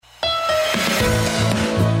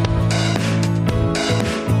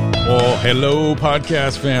Hello,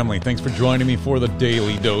 podcast family. Thanks for joining me for the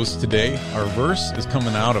Daily Dose today. Our verse is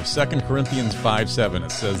coming out of 2 Corinthians 5:7.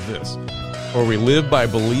 It says this, "For we live by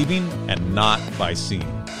believing and not by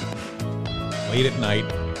seeing." Late at night,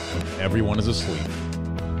 when everyone is asleep,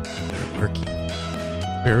 they're lurking,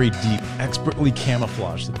 buried deep, expertly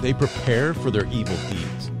camouflaged, that they prepare for their evil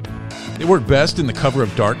deeds. They work best in the cover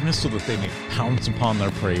of darkness so that they may pounce upon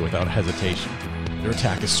their prey without hesitation. Their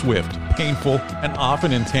attack is swift, painful, and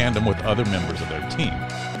often in tandem with other members of their team.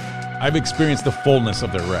 I've experienced the fullness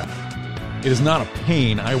of their wrath. It is not a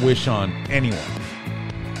pain I wish on anyone.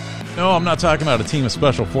 No, I'm not talking about a team of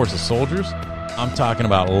Special Forces soldiers. I'm talking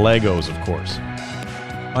about Legos, of course.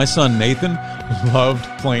 My son Nathan loved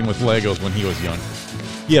playing with Legos when he was younger.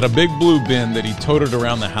 He had a big blue bin that he toted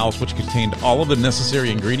around the house, which contained all of the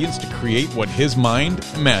necessary ingredients to create what his mind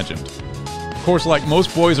imagined. Of course, like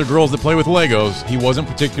most boys or girls that play with Legos, he wasn't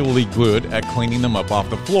particularly good at cleaning them up off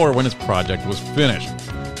the floor when his project was finished.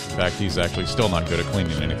 In fact, he's actually still not good at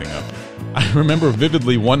cleaning anything up. I remember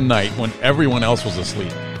vividly one night when everyone else was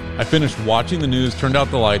asleep. I finished watching the news, turned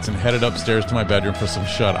out the lights, and headed upstairs to my bedroom for some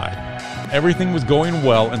shut-eye. Everything was going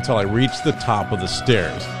well until I reached the top of the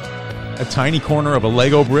stairs. A tiny corner of a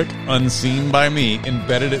Lego brick, unseen by me,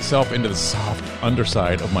 embedded itself into the soft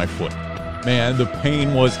underside of my foot. Man, the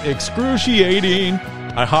pain was excruciating.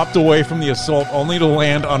 I hopped away from the assault only to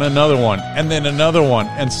land on another one, and then another one,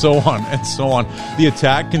 and so on and so on. The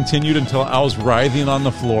attack continued until I was writhing on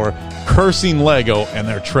the floor, cursing Lego and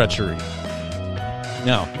their treachery.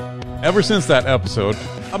 Now, ever since that episode,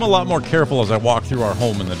 I'm a lot more careful as I walk through our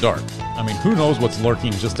home in the dark. I mean, who knows what's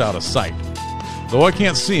lurking just out of sight? Though I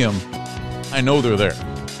can't see them, I know they're there.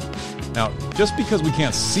 Now, just because we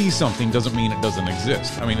can't see something doesn't mean it doesn't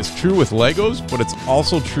exist. I mean, it's true with Legos, but it's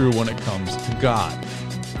also true when it comes to God.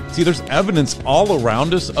 See, there's evidence all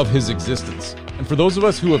around us of his existence. And for those of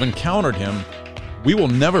us who have encountered him, we will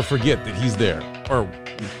never forget that he's there. Or we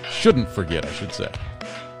shouldn't forget, I should say.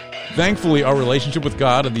 Thankfully, our relationship with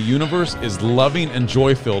God and the universe is loving and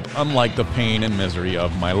joy-filled, unlike the pain and misery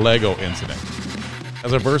of my Lego incident.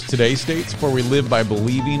 As our verse today states, "For we live by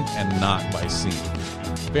believing and not by seeing."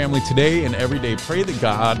 Family, today and every day, pray that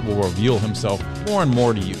God will reveal himself more and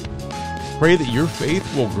more to you. Pray that your faith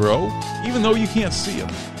will grow, even though you can't see him.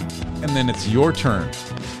 And then it's your turn.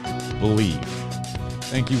 Believe.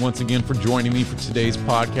 Thank you once again for joining me for today's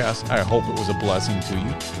podcast. I hope it was a blessing to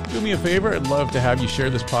you. Do me a favor. I'd love to have you share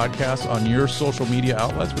this podcast on your social media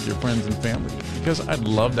outlets with your friends and family, because I'd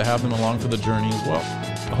love to have them along for the journey as well.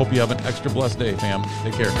 I hope you have an extra blessed day, fam.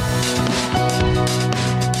 Take care.